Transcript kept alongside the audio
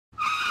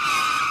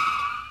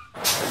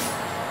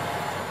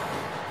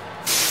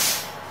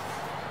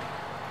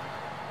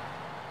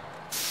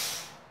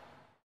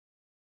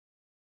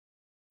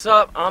What's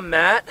up? I'm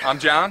Matt. I'm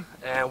John.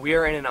 And we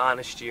are in an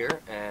honest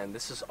year, and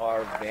this is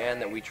our van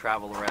that we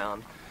travel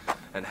around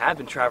and have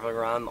been traveling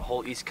around the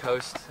whole East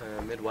Coast,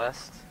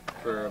 Midwest.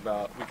 For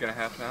about a week and a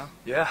half now.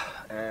 Yeah,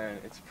 and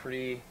it's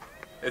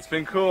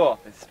been cool.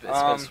 It's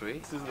been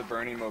sweet. This is the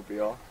Bernie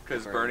mobile,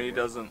 because Bernie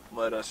doesn't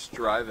let us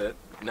drive it.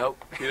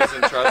 Nope. He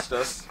doesn't trust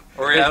us.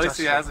 Or at least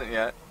he hasn't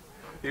yet.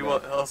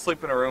 He'll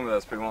sleep in a room with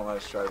us, but he won't let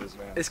us drive his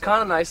van. It's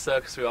kind of nice though,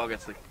 because we all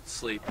get to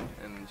sleep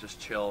and just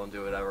chill and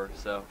do whatever.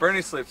 So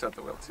Bernie sleeps at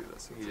the wheel too.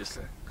 So he just.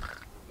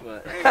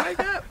 But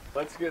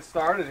let's get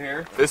started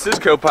here. This is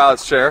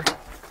co-pilot's chair.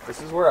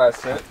 This is where I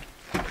sit.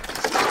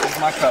 This is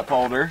my cup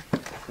holder.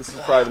 This is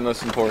probably the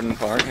most important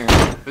part here.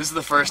 This is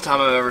the first time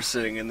I'm ever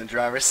sitting in the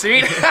driver's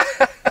seat.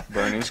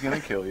 Bernie's gonna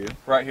kill you.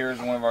 Right here is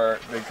one of our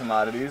big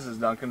commodities, is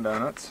Dunkin'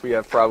 Donuts. We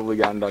have probably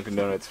gotten Dunkin'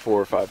 Donuts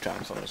 4 or 5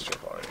 times on this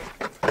trip already.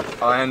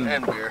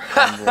 And beer.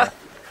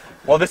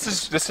 Well, this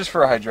is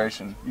for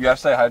hydration. You gotta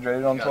stay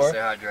hydrated on tour. Stay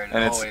hydrated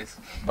and always.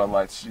 Bud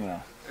Light's, you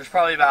know. There's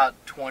probably about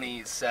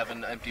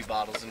 27 empty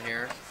bottles in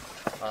here.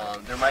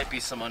 There might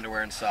be some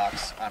underwear and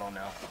socks. I don't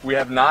know. We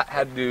have not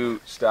had to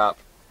stop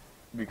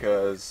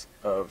because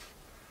of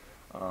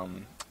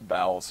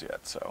bowels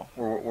yet, so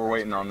we're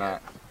waiting on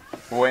that.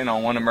 We're waiting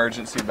on one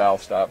emergency bowel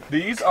stop.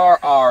 These are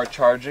our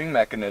charging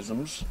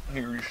mechanisms.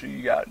 Here you see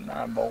you got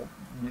 9-volt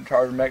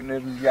charging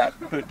mechanisms. You got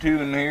to put 2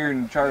 in here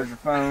and charge your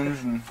phones.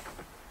 And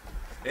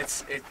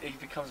it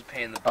becomes a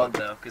pain in the butt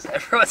though, because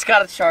everyone's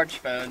got to charge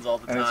phones all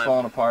the time. And it's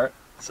falling apart.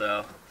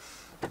 So,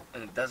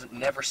 and it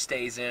never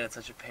stays in. It's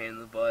such a pain in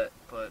the butt.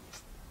 But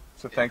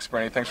so thanks,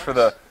 Bernie. Thanks for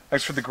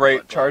the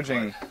great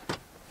charging.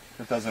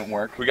 It doesn't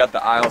work. We got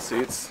the aisle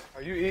seats.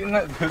 Are you eating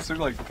that? Those are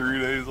like 3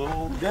 days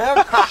old.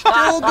 Yeah,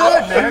 still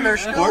good, man. They're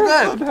still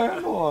good. The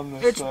handle on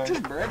this It's thing?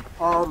 just bread.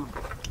 Oh,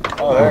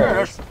 there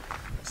it is.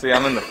 See,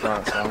 I'm in the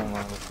front, so I don't know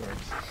how this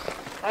works.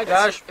 Hi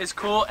guys, it's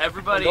cool.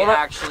 Everybody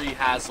actually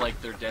has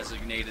like their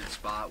designated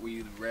spot.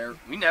 We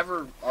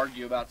never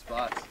argue about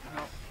spots.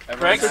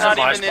 Greg's not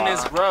even in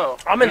his row.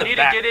 I'm in the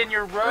back. You need to get in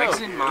your row.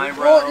 Greg's in my row.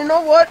 Well, you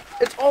know what?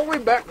 It's all the way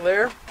back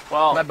there.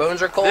 Well, my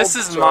bones are cold. this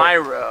is my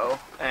row,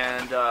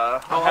 and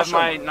I'll have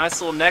my nice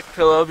little neck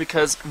pillow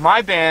because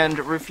my band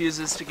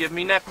refuses to give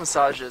me neck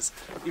massages,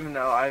 even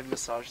though I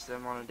massage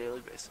them on a daily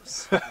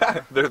basis.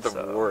 They're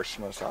the worst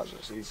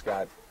massages. He's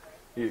got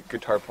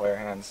guitar player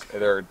hands.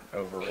 They're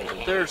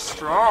overrated. They're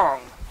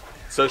strong.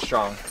 So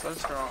strong. So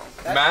strong.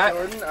 Matt?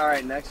 Jordan. All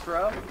right, next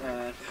row.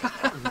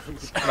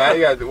 Matt,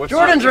 you got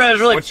Jordan's row is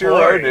really what's your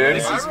row, dude?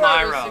 This is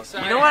my row.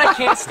 You know what I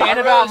can't stand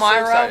about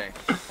my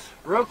row?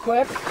 Real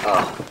quick.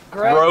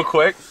 Real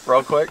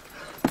quick.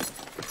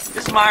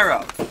 This is my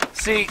row.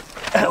 See,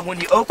 when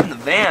you open the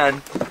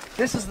van,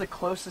 this is the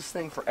closest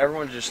thing for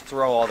everyone to just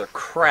throw all their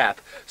crap.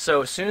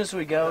 So as soon as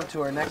we go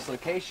to our next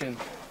location,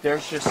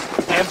 there's just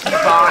empty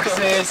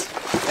boxes,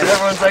 and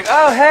everyone's like,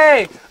 oh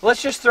hey, let's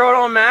just throw it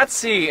on Matt's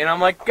seat. And I'm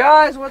like,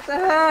 guys, what the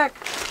heck?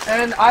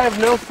 And I have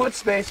no foot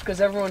space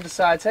because everyone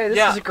decides, hey, this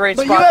is a great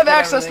spot. But you have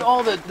access to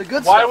all the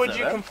good stuff. Why would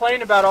you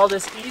complain about all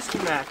this Easy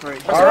Mac right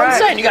here? That's what I'm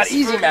saying. You got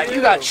Easy Mac,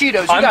 you got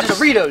Cheetos, you got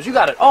Doritos, you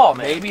got it all,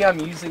 man. Maybe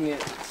I'm using it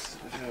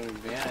to an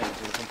advantage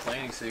and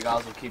complaining so you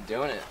guys will keep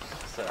doing it.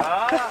 So.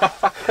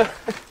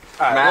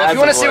 Alright, well, if you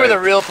want to see where the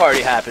real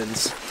party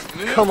happens,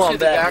 come on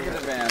back. Of the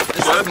van.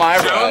 This is my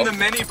row. the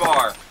mini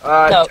bar.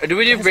 Do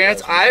we do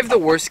Vance? I have the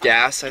worst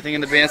gas, I think,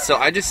 in the van, so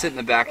I just sit in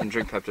the back and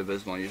drink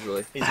Pepto-Bismol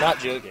usually. He's not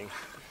joking.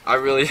 I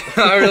really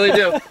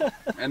do.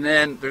 And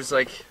then there's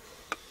like,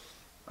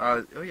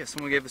 oh yeah,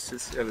 someone gave us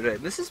this the other day.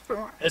 This is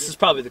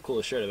probably the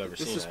coolest shirt I've ever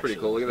seen. This is pretty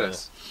cool. Look at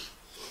this.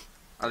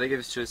 Oh, they gave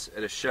us to us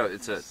at a show.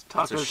 It's a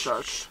Taco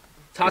Sharks.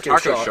 Taco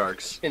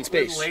Sharks in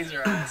space.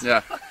 Laser eyes.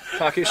 Yeah.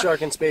 Taco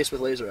Shark in space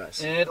with laser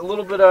eyes. And a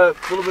little bit of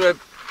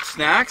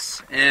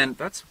snacks, and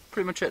that's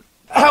pretty much it.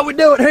 How we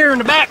do it here in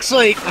the back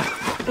seat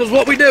is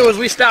what we do is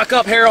we stock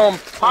up here on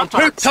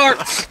poop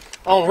tarts,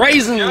 on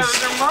raisins. Yeah,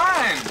 those are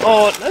mine.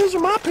 Oh, those are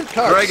my poop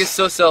tarts. Greg is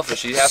so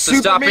selfish. He has to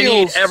Super stop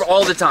meals. and eat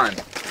all the time.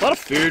 A lot of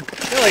food.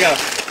 I only got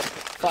a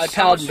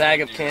 5-pound bag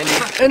of candy.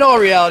 In all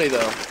reality,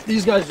 though,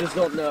 these guys just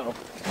don't know.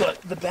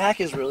 But the back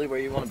is really where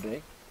you want to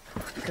be.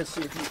 Because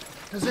see, if you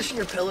position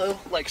your pillow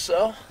like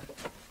so,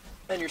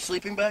 and your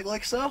sleeping bag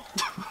like so,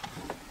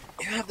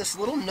 you have this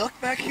little nook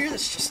back here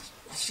that's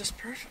just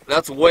perfect.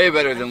 That's way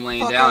better than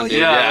laying down, dude.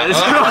 Yeah.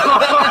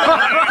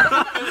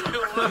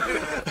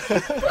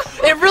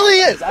 It really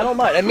is. I don't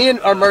mind. And me and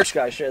our merch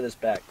guys share this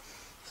back.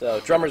 So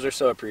drummers are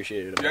so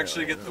appreciated. You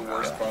actually get the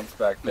worst bumps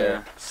back there.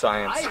 Yeah.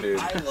 Science, dude.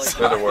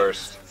 They're the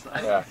worst.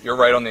 Yeah, you're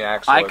right on the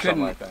axle or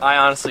something like that. I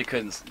honestly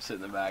couldn't sit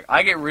in the back.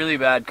 I get really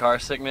bad car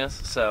sickness,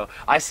 so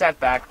I sat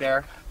back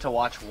there to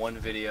watch one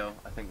video,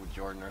 I think with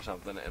Jordan or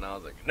something, and I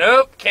was like,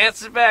 nope, can't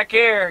sit back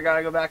here.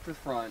 Gotta go back to the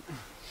front.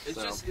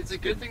 It's a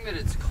good thing that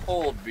it's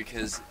cold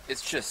because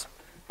it's just,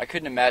 I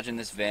couldn't imagine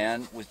this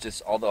van with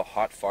just all the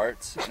hot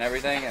farts and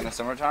everything in the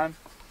summertime.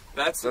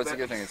 That's a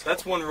good thing.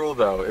 That's one rule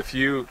though. If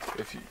you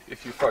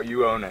fart,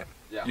 you own it.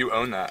 Yeah. You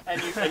own that.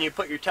 And you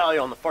put your tally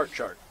on the fart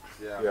chart.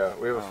 Yeah,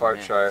 we have a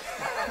fart chart.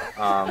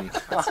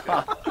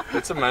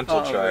 It's a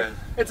mental chart.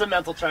 It's a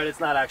mental chart. It's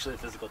not actually a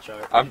physical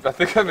chart. I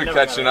think I've been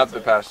catching up the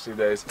past 2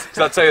 days.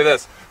 So I'll tell you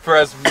this: for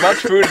as much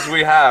food as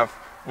we have,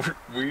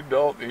 we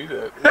don't eat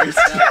it.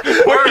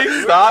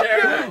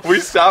 We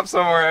stop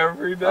somewhere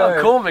every day.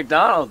 Oh, cool,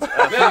 McDonald's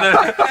for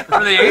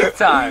the 8th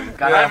time.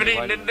 God, Yeah. I haven't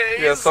eaten in days.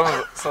 Yeah, some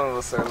of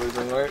us are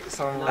losing weight.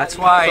 That's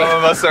why. Some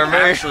of us are me.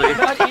 Actually, We're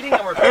not eating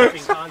and we're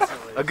pooping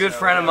constantly. a good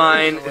friend of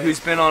mine who's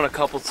been on a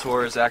couple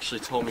tours actually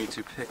told me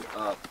to pick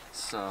up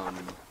some,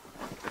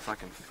 if I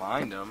can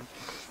find them.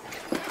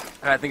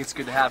 And I think it's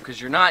good to have because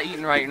you're not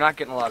eating right. You're not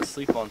getting a lot of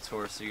sleep on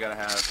tour, so you gotta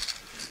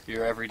have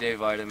your everyday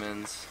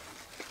vitamins.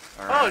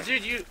 All right. Oh,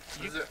 dude,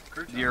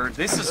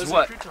 This is Those are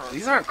what? croutons.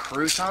 These aren't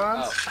croutons.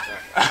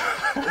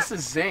 Oh, This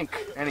is zinc.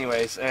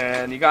 Anyways,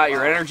 and you got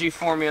your energy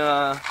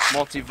formula,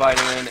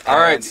 multivitamin. All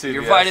right, and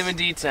your CBS. vitamin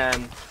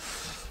D10.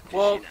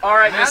 well, all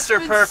right,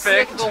 Mr.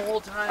 Perfect. the whole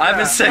time. I've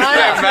been sick.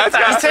 Matt's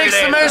got He takes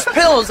the most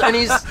pills, and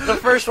he's the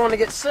first one to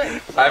get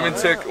sick. I haven't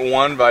took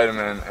one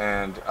vitamin,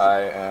 and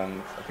I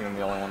think I'm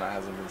the only one that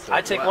hasn't been sick.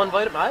 I take one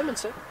vitamin. I haven't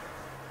sick.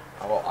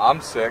 Well, I'm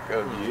sick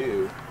of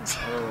you.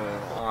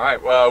 All right.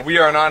 Well, we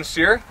are an Honest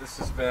Year. This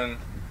has been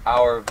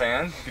our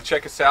van. You can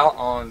check us out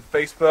on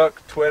Facebook,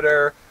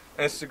 Twitter,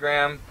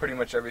 Instagram. Pretty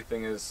much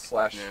everything is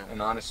 /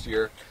 an Honest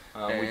Year.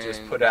 We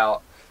just put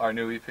out our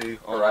new EP,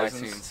 On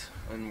Horizons. iTunes.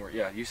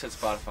 And you said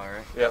Spotify,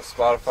 right? Yeah,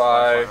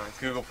 Spotify, Spotify.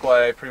 Google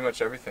Play, pretty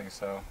much everything.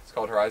 So it's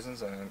called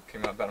Horizons, and it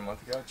came out about a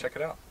month ago. Check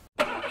it out.